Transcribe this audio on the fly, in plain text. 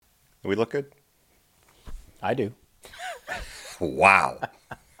We look good? I do. Wow.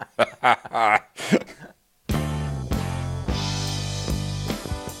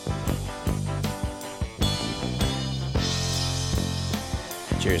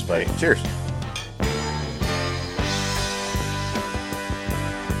 Cheers, buddy. Cheers.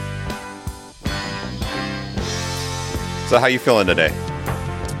 So how you feeling today?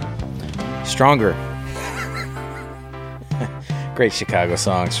 Stronger. Great Chicago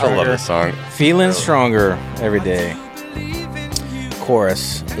song. Stronger. I love this song. Feeling stronger every day.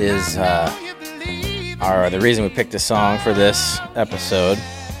 Chorus is the reason we picked this song for this episode.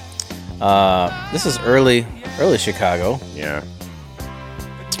 This is early Chicago. Yeah.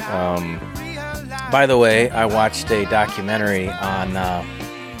 By the way, I watched a documentary on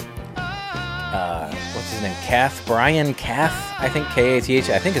what's his name? Brian Kath, I think Kath.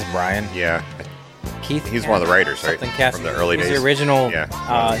 I think it's Brian. Yeah. Keith. He's one of the writers, right? Something Kath. From the early days. He's the original.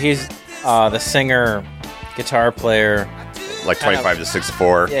 Yeah. He's the singer, guitar player. Like 25 to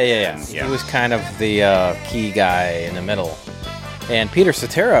 64. Yeah. He was kind of the key guy in the middle. And Peter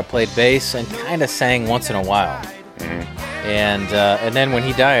Cetera played bass and kind of sang once in a while. Mm-hmm. And then when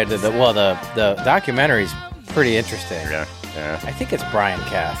he died, the documentary's pretty interesting. Yeah. I think it's Brian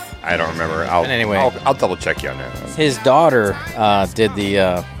Kath. I don't remember. I'll double check you on that. His daughter did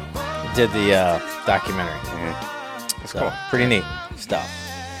the documentary. That's So, cool. pretty neat stuff.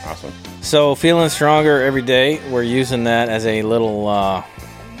 Awesome. So, feeling stronger every day. We're using that as a little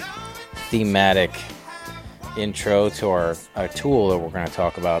thematic intro to our tool that we're going to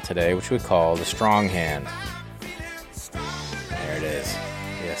talk about today, which we call the strong hand. There it is.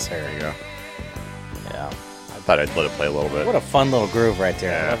 Yes, sir. There you go. Yeah. I thought I'd let it play a little bit. What a fun little groove right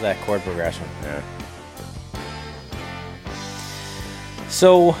there. Yeah. I love that chord progression. Yeah.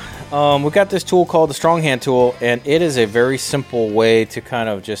 So, we've got this tool called the Strong Hand tool, and it is a very simple way to kind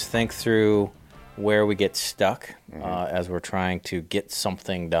of just think through where we get stuck as we're trying to get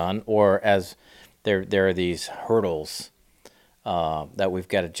something done, or as there are these hurdles that we've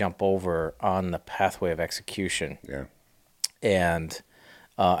got to jump over on the pathway of execution. Yeah. And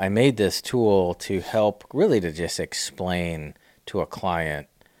I made this tool to help really to just explain to a client,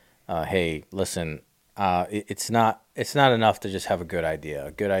 hey, listen, it's not enough to just have a good idea.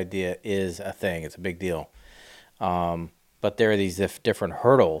 A good idea is a thing. It's a big deal. But there are these different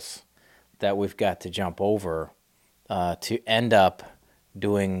hurdles that we've got to jump over to end up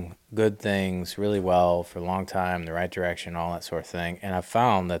doing good things really well for a long time, the right direction, all that sort of thing. And I've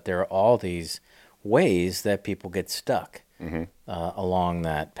found that there are all these ways that people get stuck along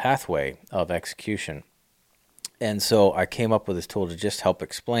that pathway of execution. And so I came up with this tool to just help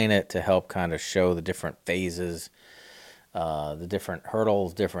explain it, to help kind of show the different phases, the different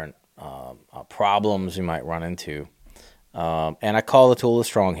hurdles, different problems you might run into. And I call the tool the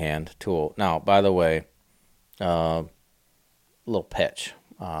Strong Hand tool. Now, by the way, little pitch.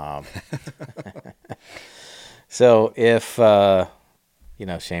 So if,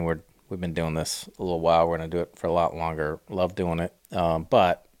 Shane, we've been doing this a little while. We're going to do it for a lot longer. Love doing it.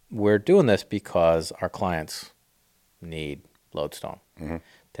 But we're doing this because our clients need Lodestone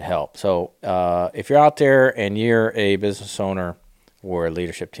to help. So if you're out there and you're a business owner or a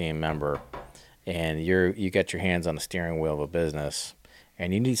leadership team member and you got your hands on the steering wheel of a business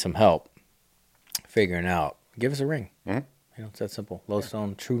and you need some help figuring out, give us a ring. It's that simple.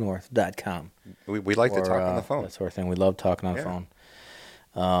 LodestoneTrueNorth.com. We like to talk on the phone. That sort of thing. We love talking on the phone.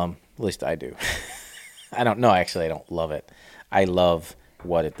 At least I do. I don't know. Actually, I don't love it. I love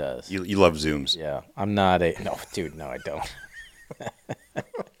what it does. You love Zooms. Yeah. I'm not a... No, dude, no, I don't.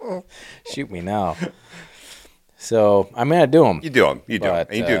 Shoot me now. So, I mean, I do them. You do them. You do them. But,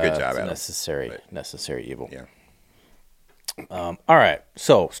 And you do a good job it's at them. necessary evil. Yeah. All right.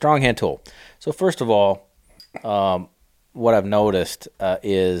 So, strong hand tool. So, first of all, what I've noticed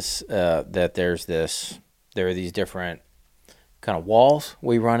is that there are these different kind of walls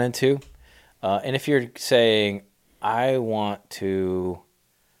we run into. And if you're saying, I want to,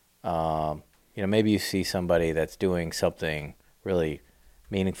 maybe you see somebody that's doing something really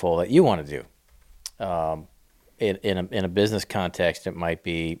meaningful that you want to do. In a business context, it might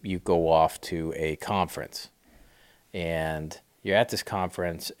be you go off to a conference and you're at this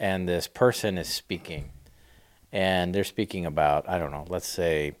conference and this person is speaking and they're speaking about, I don't know, let's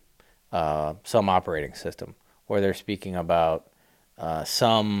say some operating system, or they're speaking about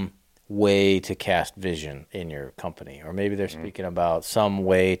some way to cast vision in your company, or maybe they're speaking about some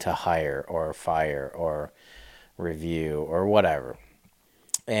way to hire or fire or review or whatever.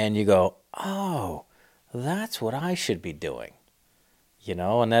 And you go, oh, that's what I should be doing,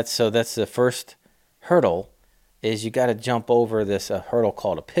 and that's the first hurdle is you got to jump over this hurdle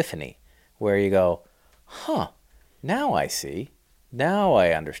called epiphany, where you go, huh, now I see, now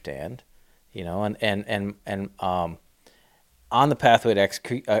I understand, and on the pathway to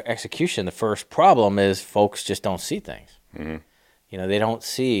execution, the first problem is folks just don't see things. Mm-hmm. They don't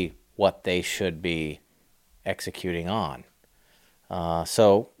see what they should be executing on.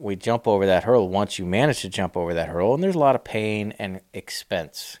 So we jump over that hurdle. Once you manage to jump over that hurdle, and there's a lot of pain and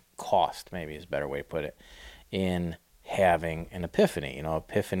expense, cost maybe is a better way to put it, in having an epiphany.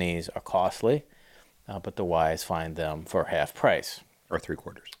 Epiphanies are costly, but the wise find them for half price. Or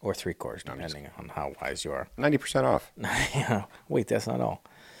three-quarters. Or three-quarters, depending on how wise you are. 90% off. Wait, that's not all.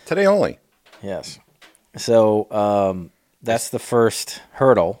 Today only. Yes. So that's the first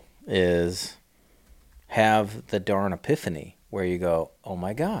hurdle, is have the darn epiphany where you go, oh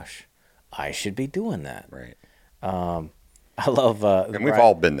my gosh, I should be doing that. Right. I love... and we've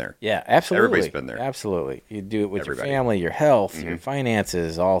all been there. Yeah, absolutely. Everybody's been there. Absolutely. You do it with Everybody. your family, your health, your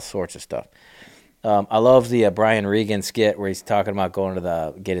finances, all sorts of stuff. I love the Brian Regan skit where he's talking about going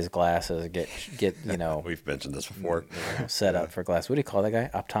to get his glasses, get We've mentioned this before. set up for glasses. What do you call that guy?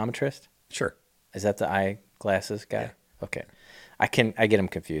 Optometrist? Sure. Is that the eyeglasses guy? Yeah. Okay. I get him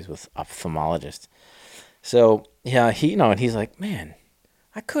confused with ophthalmologist. So, yeah, and he's like, man,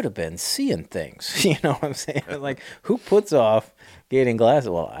 I could have been seeing things. You know what I'm saying? Like, who puts off getting glasses?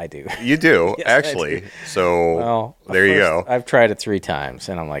 Well, I do. You do, Yes, actually. I do. So there you go. I've tried it 3 times,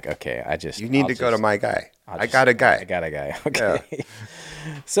 and I'm like, okay, You need to go to my guy. I got a guy. Okay. Yeah.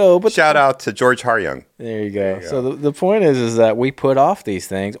 So, but Shout out to George Haryoung. There you go. So the point is that we put off these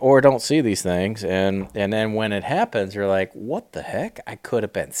things or don't see these things, and then when it happens, you're like, what the heck? I could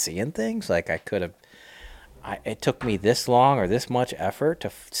have been seeing things. Like I could have. It took me this long or this much effort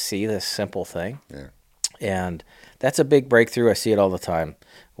to see this simple thing. Yeah. And that's a big breakthrough. I see it all the time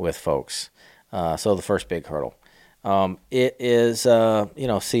with folks. So the first big hurdle. It is,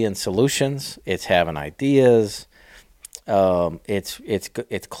 seeing solutions. It's having ideas.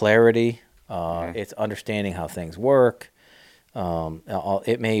 It's clarity. It's understanding how things work.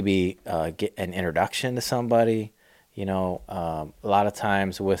 It may be get an introduction to somebody. A lot of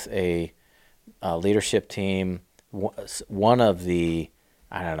times with a leadership team, one of the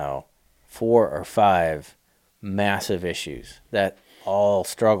 4 or 5 massive issues that all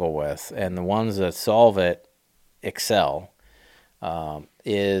struggle with, and the ones that solve it excel,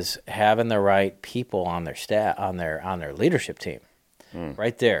 is having the right people on their staff, on their leadership team,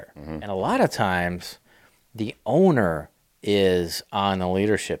 right there. And a lot of times, the owner is on the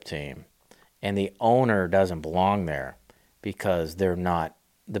leadership team, and the owner doesn't belong there because they're not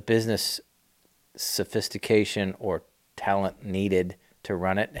the business sophistication or talent needed to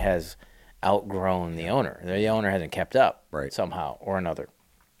run it has outgrown the owner. The owner hasn't kept up somehow or another.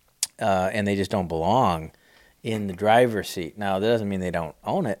 And they just don't belong in the driver's seat. Now, that doesn't mean they don't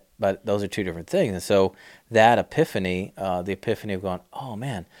own it, but those are 2 different things. And so that epiphany, the epiphany of going, oh,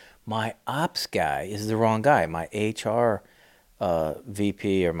 man, my ops guy is the wrong guy. My HR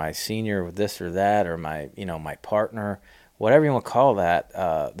VP or my senior with this or that, or my partner, whatever you want to call that,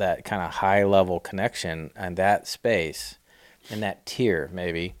 that kind of high-level connection and that space and that tier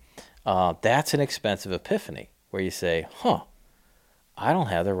maybe, that's an expensive epiphany where you say, I don't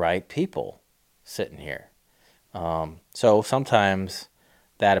have the right people sitting here. So sometimes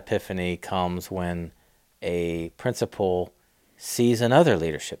that epiphany comes when a principal sees another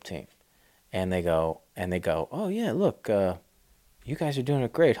leadership team and they go, oh, yeah, look, you guys are doing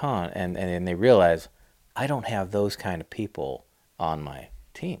it great, huh? And then they realize, I don't have those kind of people on my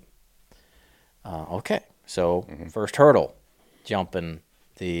team. Okay, so first hurdle, jumping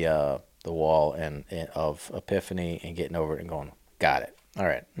the wall of epiphany and getting over it and going, got it. All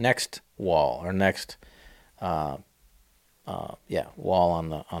right, next wall or next wall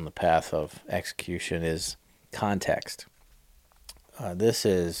on the path of execution is context. This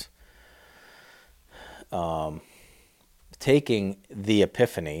is taking the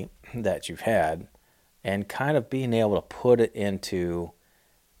epiphany that you've had and kind of being able to put it into,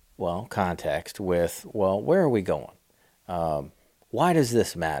 context with, where are we going? Why does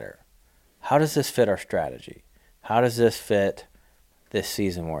this matter? How does this fit our strategy? How does this fit this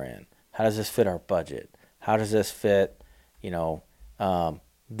season we're in? How does this fit our budget? How does this fit,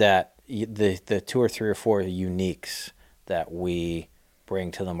 that the 2 or 3 or 4 uniques that we bring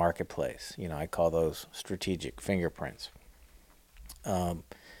to the marketplace? I call those strategic fingerprints.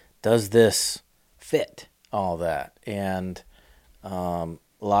 Does this fit all that? And a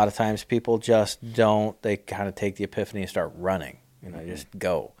lot of times people just don't. They kind of take the epiphany and start running. Just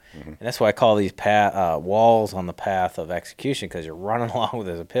go. And that's why I call these walls on the path of execution, because you're running along with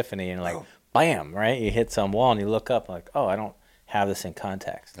this epiphany and you're like, bam, right? You hit some wall and you look up like, oh, I don't have this in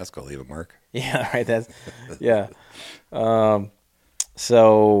context. That's going to leave a mark. Yeah, right. That's, yeah.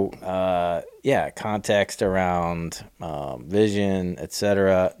 Context around vision,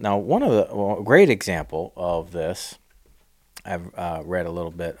 etc. Now, a great example of this, I've read a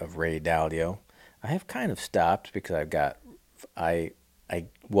little bit of Ray Dalio. I have kind of stopped because I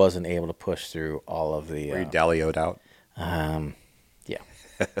wasn't able to push through all of the. Were you Dalio'd out? Yeah.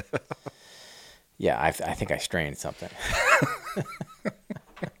 Yeah, I think I strained something.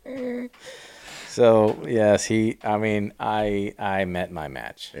 So yes, I met my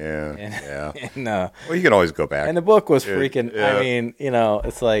match. Yeah, yeah. And, well, you can always go back. And the book was freaking. Yeah. I mean,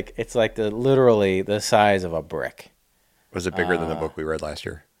 it's like literally the size of a brick. Was it bigger than the book we read last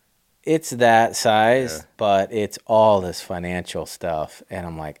year? It's that size, but it's all this financial stuff, and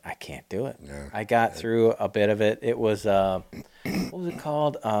I'm like, I can't do it. Yeah. I got through a bit of it. It was what was it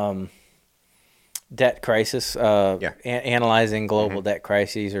called? Debt crisis. Analyzing global debt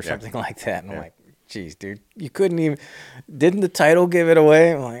crises or something like that. And I'm like, geez, dude, you couldn't even. Didn't the title give it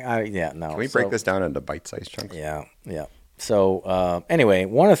away? I'm like, no. Can we break this down into bite-sized chunks? Yeah. So anyway,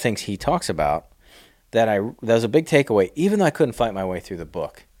 one of the things he talks about that was a big takeaway, even though I couldn't fight my way through the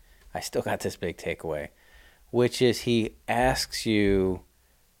book, I still got this big takeaway, which is he asks you,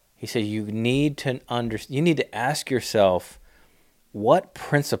 he says you need to ask yourself, what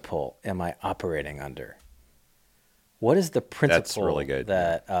principle am I operating under? What is the principle? That's really good.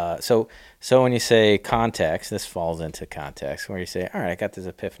 That so when you say context, this falls into context. Where you say, all right, I got this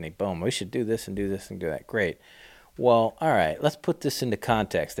epiphany. Boom, we should do this and do this and do that. Great. Well, all right, let's put this into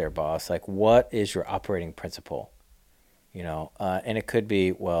context there, boss. Like, what is your operating principle? And it could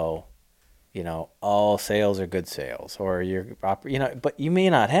be, well, all sales are good sales, or but you may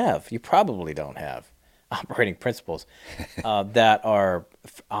not have. You probably don't have operating principles that are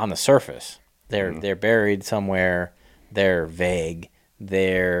on the surface. They're buried somewhere. They're vague.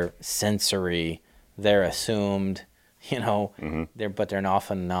 They're sensory. They're assumed. But they're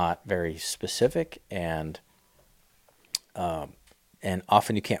often not very specific, and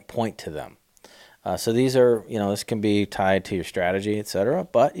often you can't point to them. So these are, this can be tied to your strategy, et cetera,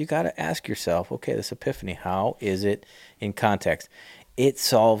 but you got to ask yourself, okay, this epiphany, how is it in context? It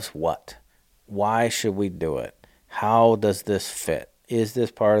solves what? Why should we do it? How does this fit? Is this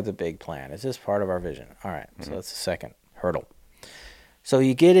part of the big plan? Is this part of our vision? All right, so that's the second hurdle. So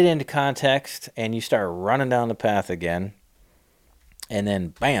you get it into context and you start running down the path again, and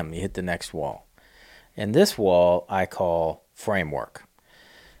then bam, you hit the next wall. And this wall I call framework.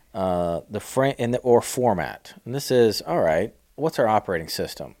 Or format. And this is, all right, what's our operating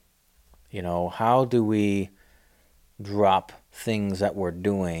system? How do we drop things that we're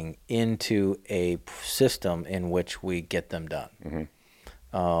doing into a system in which we get them done?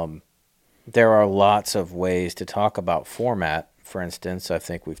 There are lots of ways to talk about format. For instance, I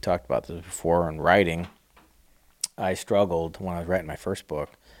think we've talked about this before in writing. I struggled when I was writing my first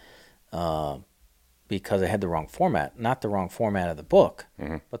book because I had the wrong format. Not the wrong format of the book,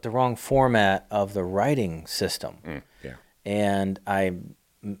 but the wrong format of the writing system. And I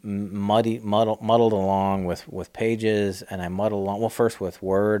muddled along with pages, and I muddled along, first with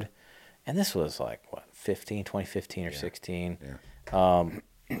Word. And this was like, 2015 or 16. And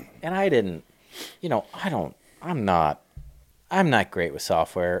I didn't, I'm not great with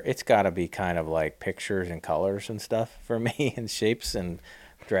software. It's got to be kind of like pictures and colors and stuff for me, and shapes and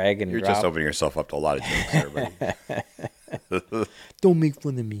drag and You're drop. just opening yourself up to a lot of jokes there, buddy. Don't make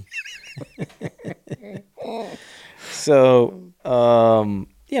fun of me. So,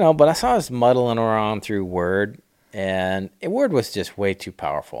 but I saw us muddling around through Word, and Word was just way too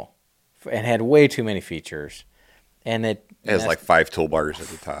powerful and had way too many features. And it has like 5 toolbars at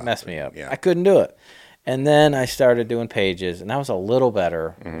the top. Messed me up. Yeah. I couldn't do it. And then I started doing Pages, and that was a little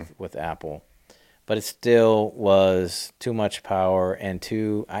better with Apple. But it still was too much power and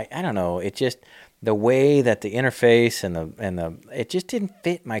too, I don't know, it just, the way that the interface and it just didn't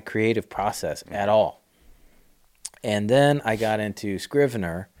fit my creative process at all. And then I got into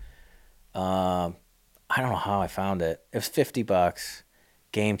Scrivener. I don't know how I found it. It was $50,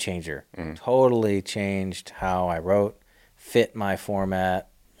 game changer. Totally changed how I wrote, fit my format.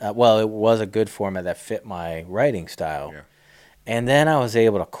 It was a good format that fit my writing style. Yeah. And then I was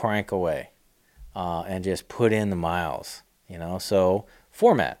able to crank away and just put in the miles, So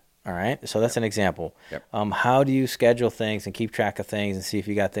format, all right? So that's an example. Yep. How do you schedule things and keep track of things and see if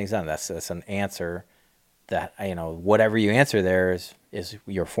you got things done? That's an answer that, whatever you answer there is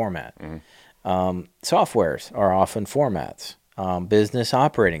your format. Softwares are often formats. Business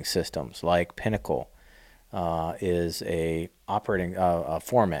operating systems like Pinnacle, is a operating a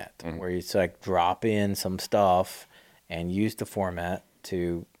format where it's like drop in some stuff and use the format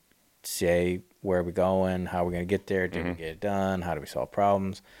to say where we're going, how we're going to get there, did we get it done, how do we solve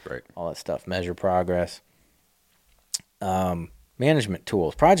problems, Right. all that stuff, measure progress. Management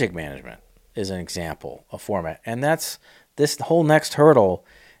tools, project management is an example of format. And that's this whole next hurdle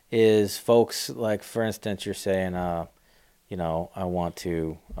is folks like, for instance, you're saying, you know, I want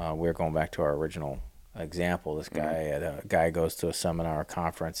to, we're going back to our original example. This guy goes to a seminar or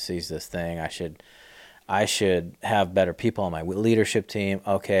conference, sees this thing. I should have better people on my leadership team.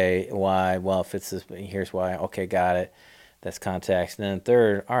 Okay, why? Well, if it's this, here's why. Okay, got it. That's context. And then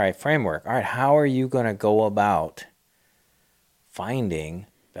third, all right, framework. All right, how are you going to go about finding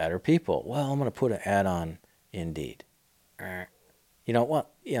better people? Well, I'm going to put an ad on Indeed. You know what?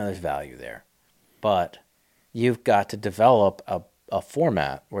 You know, there's value there. But you've got to develop a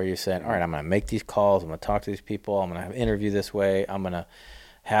format where you're saying, all right, I'm going to make these calls. I'm going to talk to these people. I'm going to interview this way. I'm going to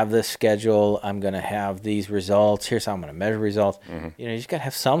have this schedule. I'm going to have these results. Here's how I'm going to measure results. You know, you just got to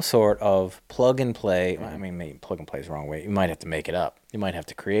have some sort of plug and play. I mean, maybe plug and play is the wrong way. You might have to make it up. You might have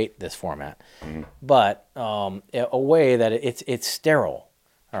to create this format. But a way that it's sterile.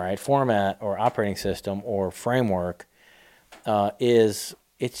 All right, format or operating system or framework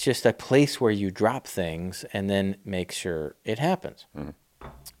it's just a place where you drop things and then make sure it happens.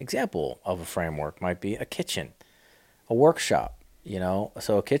 Example of a framework might be a kitchen, a workshop. You know,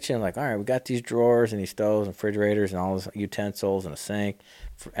 so a kitchen, like, all right, we got these drawers and these stoves and refrigerators and all those utensils and a sink.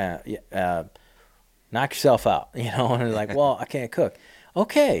 Knock yourself out, you know, and they're like, well, I can't cook.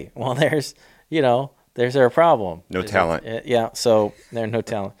 Okay, well, there's our problem. No talent. So there's no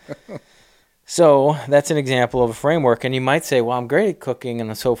talent. So that's an example of a framework. And you might say, well, I'm great at cooking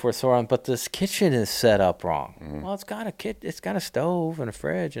and so forth, so on, but this kitchen is set up wrong. Well, it's got a stove and a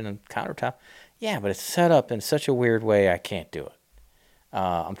fridge and a countertop. Yeah, but it's set up in such a weird way, I can't do it.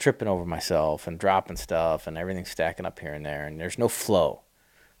 I'm tripping over myself and dropping stuff and everything's stacking up here and there and there's no flow,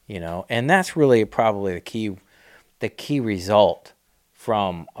 you know. And that's really probably the key result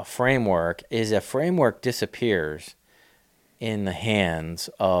from a framework is a framework disappears in the hands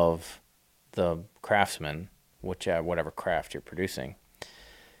of the craftsman, whatever craft you're producing.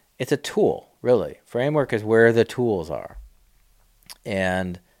 It's a tool, really. Framework is where the tools are.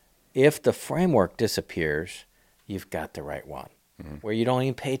 And if the framework disappears, you've got the right one. Where you don't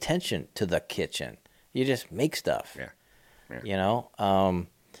even pay attention to the kitchen. You just make stuff. Yeah. You know?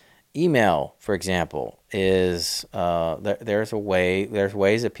 Email, for example, is there's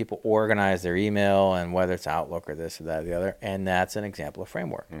ways that people organize their email, and whether it's Outlook or this or that or the other, and that's an example of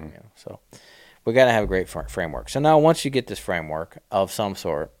framework. You know? So we got to have a great framework. So now once you get this framework of some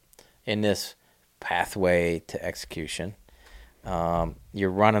sort in this pathway to execution, you're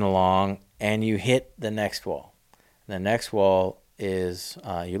running along and you hit the next wall. The next wall is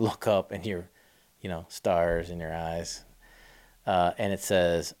you look up and you're, you know, stars in your eyes, and it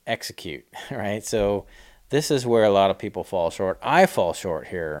says execute, right? So this is where a lot of people fall short. I fall short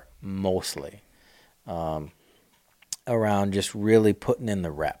here mostly around just really putting in the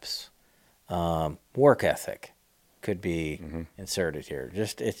reps. Work ethic could be inserted here.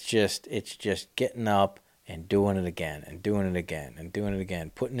 It's just getting up and doing it again and doing it again and doing it again,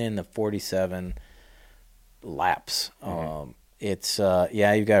 putting in the 47 laps. It's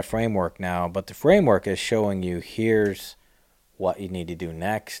you've got a framework now, but the framework is showing you here's what you need to do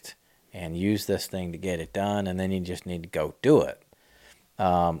next and use this thing to get it done, and then you just need to go do it.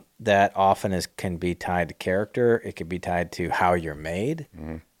 That often can be tied to character. It could be tied to how you're made.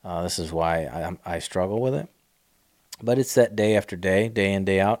 This is why I struggle with it. But it's that day after day, day in,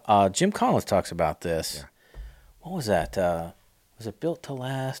 day out. Jim Collins talks about this. Yeah. What was that? Was it Built to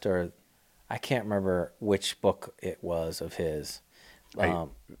Last, or I can't remember which book it was of his.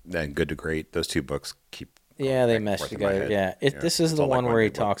 And Good to Great, those two books keep. Yeah, they mesh together. Yeah, this is the one where he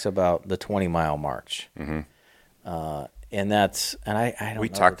talks about the 20-mile march. And that's, and I don't know. We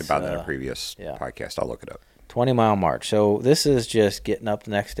talked about that in a previous podcast. I'll look it up. 20-mile march. So this is just getting up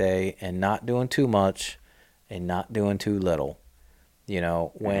the next day and not doing too much and not doing too little. You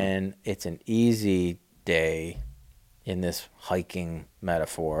know, when it's an easy day in this hiking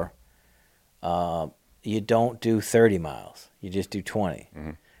metaphor, you don't do 30 miles. You just do 20.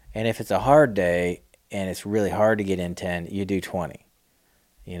 And if it's a hard day and it's really hard to get in 10, you do 20.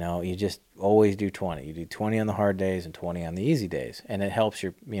 You know, you just always do 20. You do 20 on the hard days and 20 on the easy days, and it helps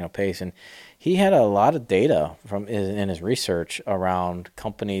your pace. And he had a lot of data in his research around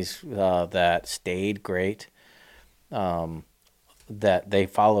companies that stayed great, that they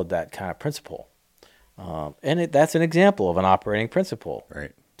followed that kind of principle. And that's an example of an operating principle.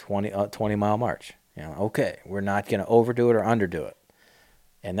 Right. 20-mile march. Okay, we're not going to overdo it or underdo it.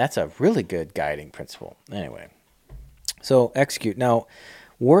 And that's a really good guiding principle. Anyway, so execute. Now,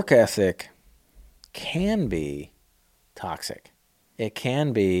 work ethic can be toxic. It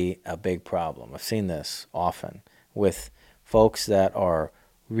can be a big problem. I've seen this often with folks that are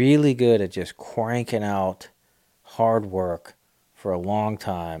really good at just cranking out hard work for a long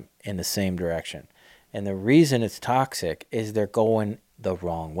time in the same direction. And the reason it's toxic is they're going the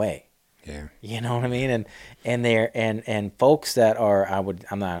wrong way. Yeah. You know what I mean? And folks that are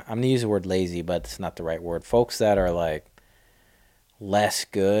I'm gonna use the word lazy, but it's not the right word. Folks that are like less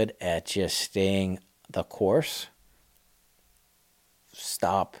good at just staying the course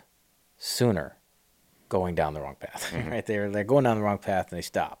stop sooner going down the wrong path. Right? They're going down the wrong path and they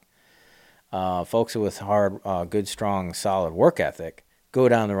stop. Folks with hard, good, strong, solid work ethic go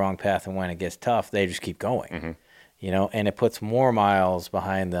down the wrong path, and when it gets tough, they just keep going. And it puts more miles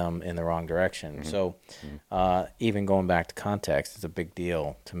behind them in the wrong direction. So even going back to context, it's a big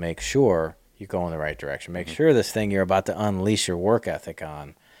deal to make sure you go in the right direction. Make sure this thing you're about to unleash your work ethic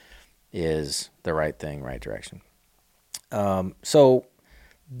on is the right thing, right direction. So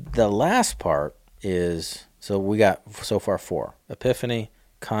the last part is, so we got so far 4: epiphany,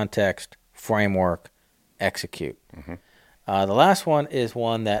 context, framework, execute. The last one is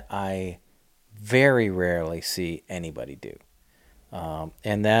one that I very rarely see anybody do,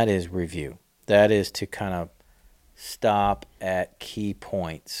 and that is review. That is to kind of stop at key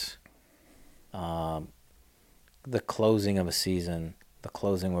points, the closing of a season, the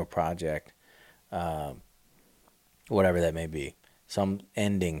closing of a project, whatever that may be, some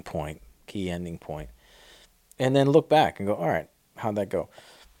ending point, key ending point, and then look back and go, all right, how'd that go?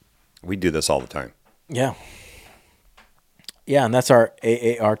 We do this all the time. Yeah. Yeah, and that's our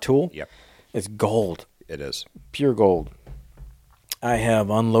AAR tool. Yep. It's gold. It is. Pure gold. I have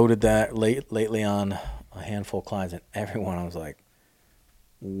unloaded that lately on a handful of clients, and everyone was like,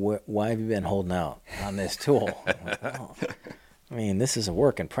 why have you been holding out on this tool? I'm like, oh. I mean, this is a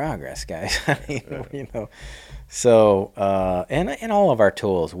work in progress, guys. I mean, So, and all of our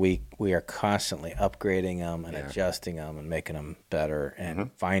tools, we are constantly upgrading them and adjusting them and making them better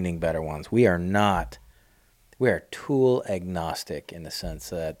and finding better ones. We are tool agnostic in the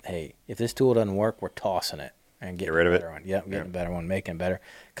sense that, hey, if this tool doesn't work, we're tossing it and getting rid of a better it. one. Yep, getting a better one, making it better,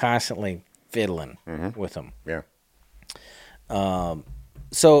 constantly fiddling with them. Yeah.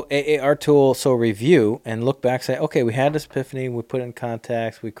 So our tool, so review and look back, say, okay, we had this epiphany, we put it in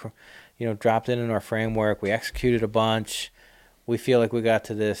context, we dropped it in our framework, we executed a bunch, we feel like we got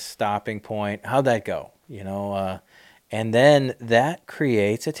to this stopping point. How'd that go? And then that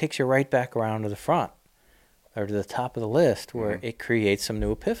it takes you right back around to the front or to the top of the list where it creates some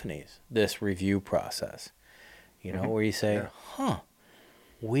new epiphanies, this review process, where you say,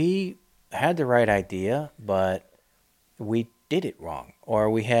 we had the right idea, but we did it wrong, or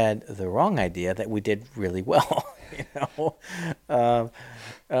we had the wrong idea that we did really well, and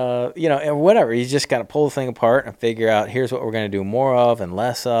whatever. You just got to pull the thing apart and figure out, here's what we're going to do more of and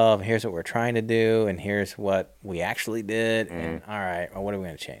less of. Here's what we're trying to do, and here's what we actually did. And all right, well, what are we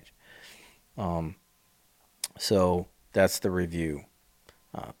going to change? So that's the review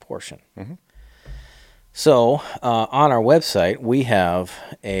portion. So on our website, we have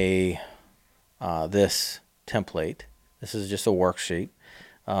this template. This is just a worksheet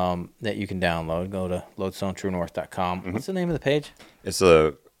that you can download. Go to LodestoneTrueNorth.com. What's the name of the page? It's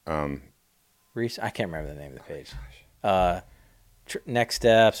a Reese, I can't remember the name of the page. Next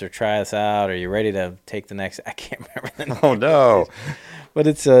steps, or try this out. Are you ready to take the next? I can't remember the name. Oh no! But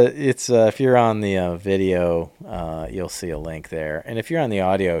it's if you're on the video, you'll see a link there, and if you're on the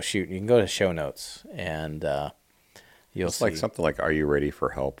audio, you can go to show notes and you'll see like something like "Are you ready for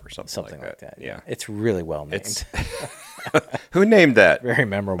help?" or something like that. Yeah, it's really well named. Who named that? Very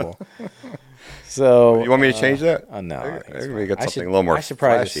memorable. So you want me to change that? No, I think it's we fine. got something a little more I should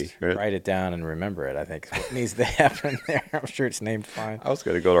probably flashy. just write it down and remember it. I think is what needs to happen there. I'm sure it's named fine. I was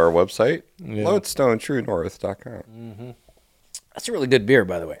going to go to our website, LodestoneTrueNorth.com. That's a really good beer,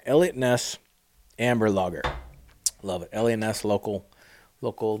 by the way. Elliott Ness Amber Lager. Love it. Elliott Ness local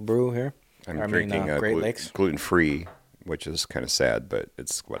brew here. I'm drinking Great Lakes. gluten-free, which is kind of sad, but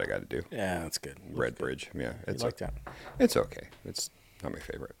it's what I got to do. Yeah, that's good. Red Bridge. Yeah, it's like that. It's okay. It's not my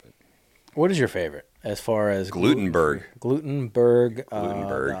favorite, but what is your favorite as far as Glutenberg? Glutenberg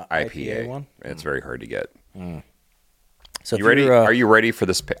IPA. IPA one. It's very hard to get. So you ready? Are you ready for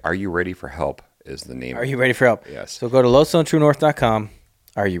this? Are you ready for help? Is the name? Are you ready for help? Yes. So go to LodestoneTrueNorth.com.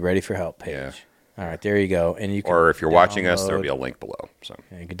 Are you ready for help page? Yeah. All right, there you go. And you can or if you're watching us, there'll be a link below. So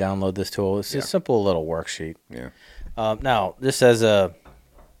you can download this tool. It's a simple little worksheet. Yeah. Now, this as a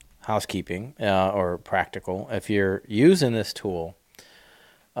housekeeping or practical. If you're using this tool,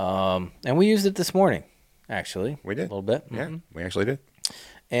 and we used it this morning, actually. We did. A little bit. Yeah, we actually did.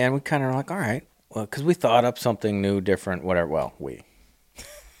 And we kind of like, all right, well, because we thought up something new, different, whatever. Well,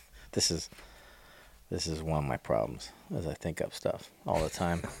 this is one of my problems, as I think up stuff all the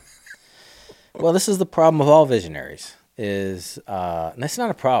time. Well, this is the problem of all visionaries, and it's not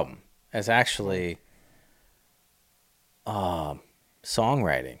a problem. It's actually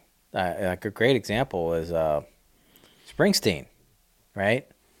songwriting. Like a great example is Springsteen, right?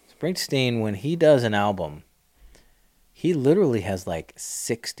 Springsteen, when he does an album, he literally has like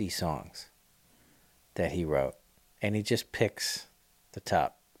 60 songs that he wrote, and he just picks the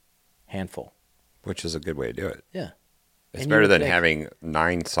top handful. Which is a good way to do it. Yeah. It's And better you would than think- having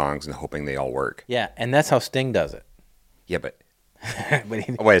 9 songs and hoping they all work. Yeah, and that's how Sting does it. Yeah, but But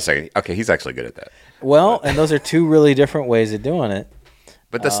he, oh, wait a second. Okay, he's actually good at that. well, and those are two really different ways of doing it.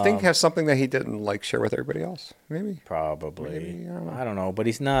 But does Sting have something that he didn't like share with everybody else? Maybe Probably. Maybe, I don't know. I don't know, but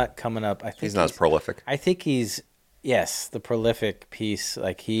he's not coming up. I think he's not as prolific. I think he's, yes, the prolific piece.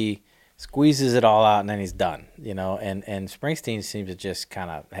 Like he squeezes it all out and then he's done, and Springsteen seems to just kind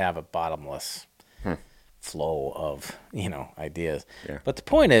of have a bottomless flow of, ideas. Yeah. But the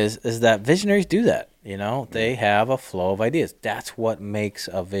point is that visionaries do that, they have a flow of ideas. That's what makes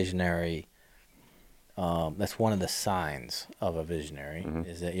a visionary. That's one of the signs of a visionary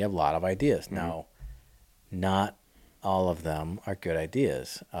is that you have a lot of ideas. Now, not all of them are good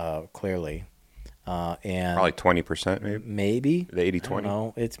ideas, clearly. And Probably 20%, maybe. maybe The 80-20?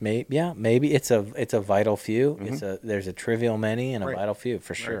 No, it's maybe it's a vital few. There's a trivial many and a Right. vital few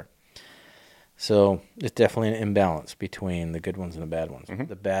for sure. So it's definitely an imbalance between the good ones and the bad ones.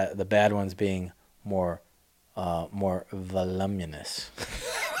 The bad ones being more voluminous.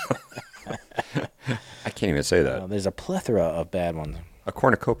 I can't even say that. There's a plethora of bad ones. A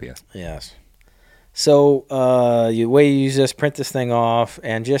cornucopia. Yes. So the way you use this, print this thing off,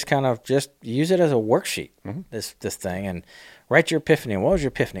 and just use it as a worksheet. This thing, and write your epiphany. What was your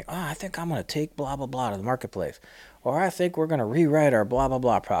epiphany? I think I'm going to take blah blah blah to the marketplace, or I think we're going to rewrite our blah blah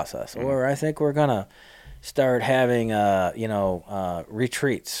blah process, or I think we're going to start having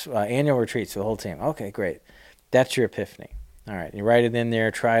retreats, annual retreats for the whole team. Okay, great. That's your epiphany. All right, you write it in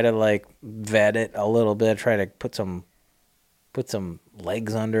there. Try to vet it a little bit. Try to put some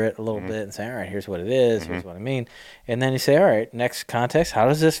legs under it a little bit and say, all right, here's what it is, here's what I mean. And then you say, all right, next context, how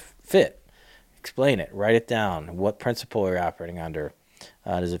does this fit? Explain it, write it down. What principle you're operating under?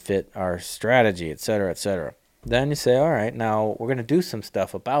 Does it fit our strategy, et cetera, et cetera? Then you say, all right, now we're going to do some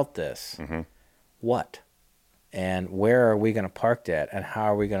stuff about this. What? And where are we going to park that? And how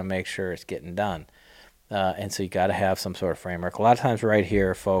are we going to make sure it's getting done? And so you got to have some sort of framework. A lot of times right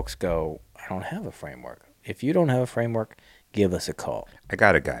here, folks go, I don't have a framework. If you don't have a framework, give us a call. I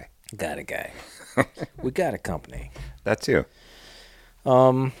got a guy. Got a guy. We got a company. That's you.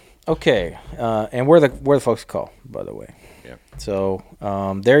 Okay. And where the folks call, by the way. Yeah. So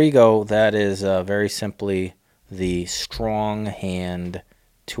there you go. That is very simply the Strong Hand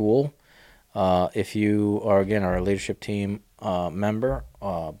tool. If you are, again, our leadership team member,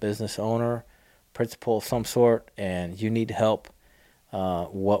 business owner, principal of some sort, and you need help,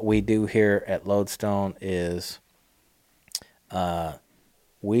 what we do here at Lodestone is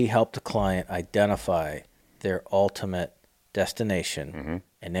we help the client identify their ultimate destination,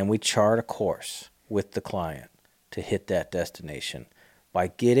 and then we chart a course with the client to hit that destination by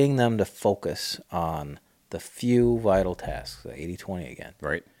getting them to focus on the few vital tasks, the 80-20 again.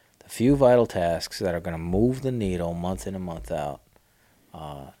 Right. The few vital tasks that are going to move the needle month in and month out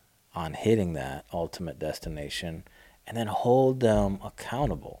on hitting that ultimate destination, and then hold them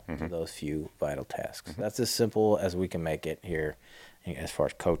accountable to those few vital tasks. That's as simple as we can make it here as far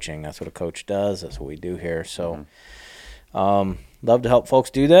as coaching. That's what a coach does. That's what we do here. So love to help folks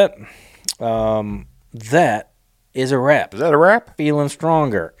do that. That is a wrap. Is that a wrap? Feeling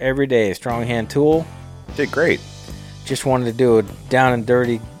stronger every day. Strong Hand tool. Did great. Just wanted to do a down and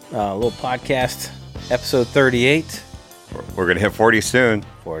dirty little podcast, episode 38. We're going to hit 40 soon.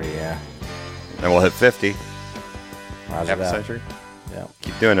 40, yeah. Then we'll hit 50. Roger Half a that. century. Yeah.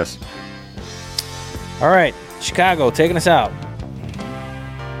 Keep doing this. All right, Chicago, taking us out.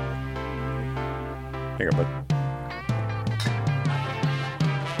 Hang on, bud.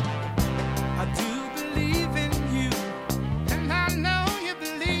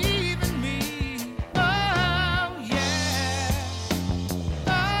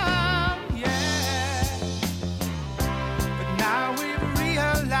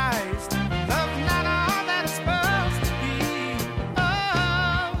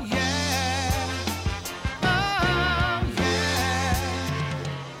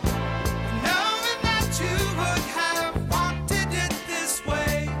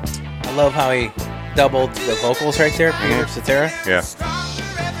 love how he doubled the vocals right there, Peter Cetera. Yeah.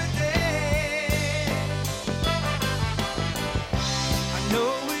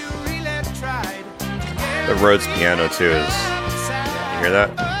 The Rhodes piano too is. You hear that?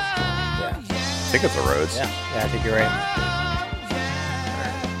 Yeah. I think it's a Rhodes. Yeah, I think you're right.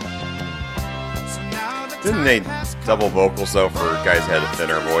 Didn't they double vocals though for guys that had a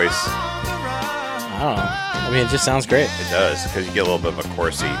thinner voice? I don't know. I mean, it just sounds great. It does, because you get a little bit of a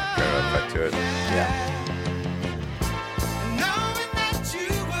chorusy kind of effect to it. Yeah.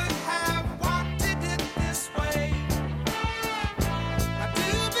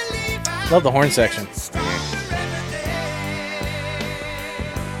 Love the horn section.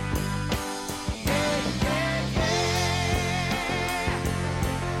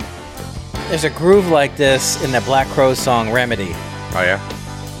 There's a groove like this in the Black Crowes song Remedy. Oh yeah?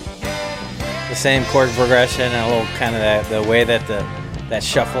 The same chord progression and a little kind of the way that that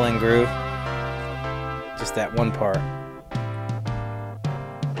shuffling groove. Just that one part.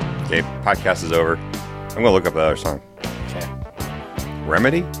 Okay, podcast is over. I'm going to look up the other song. Okay.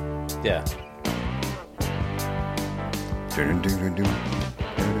 Remedy? Yeah.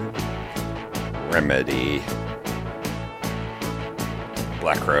 Remedy.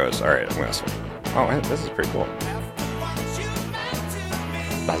 Black Crowes. Alright, I'm going to switch. Oh, man, this is pretty cool.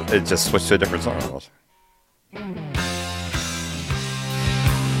 It just switched to a different song almost.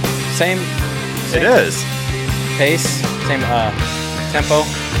 Same It is. pace, same tempo.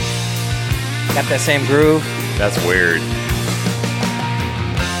 Got that same groove. That's weird.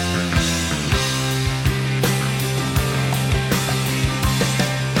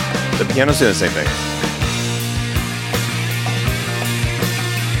 The piano's doing the same thing.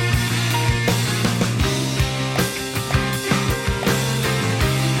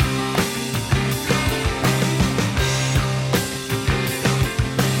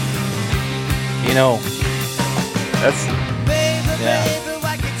 You know, That's yeah.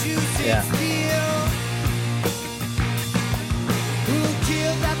 Yeah.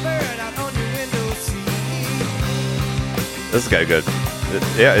 this got good.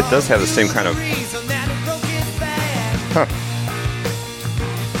 Yeah, it does have the same kind of. Huh.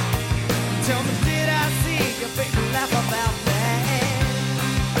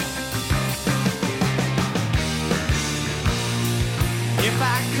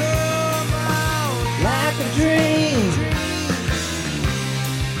 Like a dream.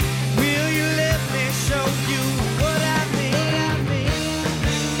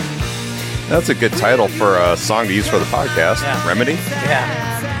 That's a good title for a song to use for the podcast. Yeah. Remedy?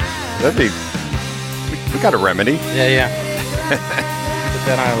 Yeah. That'd be. We got a remedy. Yeah. Put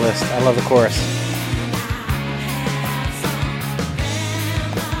that on our list. I love the chorus.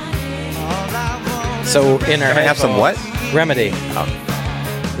 So in our Can I have some what? Remedy. Oh.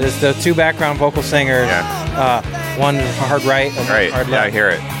 There's the two background vocal singers. Yeah. One hard right, and one Right. hard Yeah, I left. hear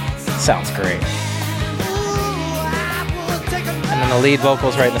it. Sounds great. And then the lead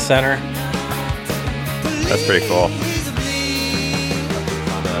vocals right in the center. That's pretty cool.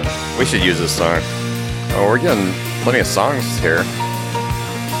 We should use this song. Oh, we're getting plenty of songs here.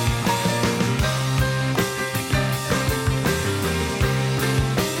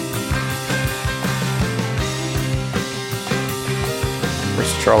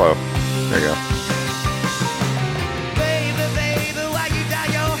 Where's Trello? There you go.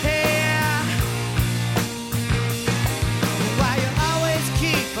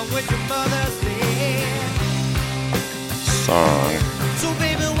 Song.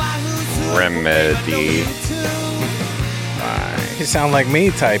 Remedy. You sound like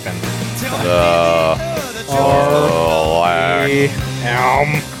me typing. The Black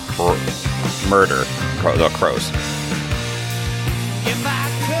Murder. The Crows.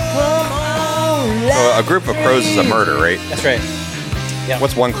 So a group of crows is a murder, right? That's right.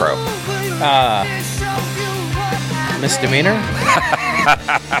 What's one crow? Misdemeanor?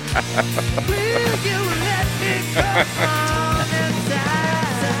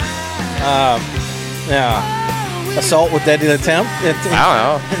 Yeah. Assault with deadly attempt? I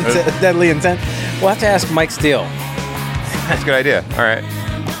don't know. Deadly intent. We'll have to ask Mike Steele. That's a good idea. All right.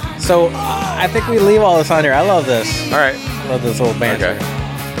 So I think we leave all this on here. I love this. All right. I love this little banter. Okay.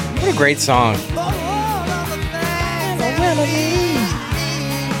 What a great song.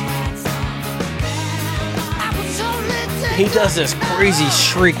 He does this crazy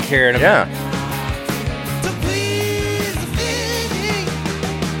shriek here in a Yeah.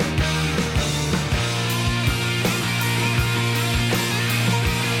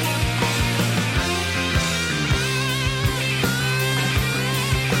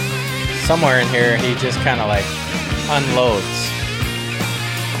 Somewhere in here, he just kind of like unloads.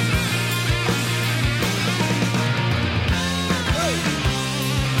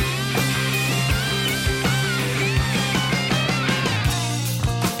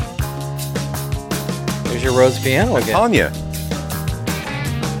 There's your Rhodes piano again. On you.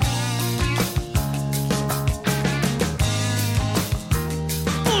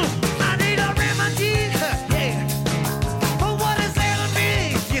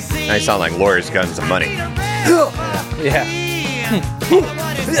 Now you sound like lawyers gunning some money. Yeah.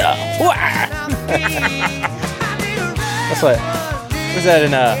 That's what was that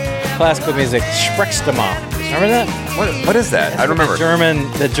in classical music? Sprechstimme. Remember that? What is that? I don't remember.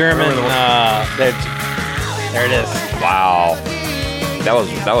 The German. There it is. Wow. That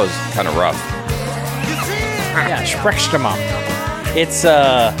was kind of rough. Yeah, Sprechstimme. It's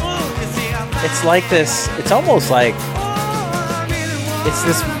like this. It's almost like it's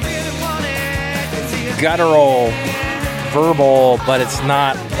this guttural, verbal, but it's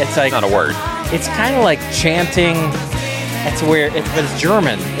not. It's like Not a word. It's kind of like chanting. It's weird. But it's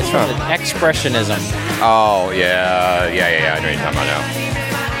German. It's from the Expressionism. Oh yeah. I know what you're talking about now.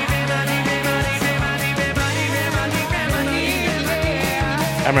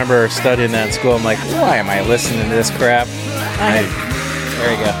 I remember studying that in school. I'm like, why am I listening to this crap?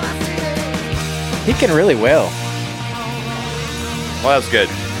 There you go. He can really wail. Well, that's good.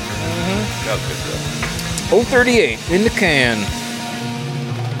 That was good stuff. 038 in the can.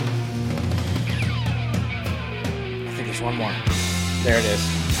 I think there's one more. There it is.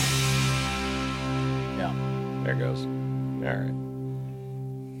 Yeah. There it goes. All right.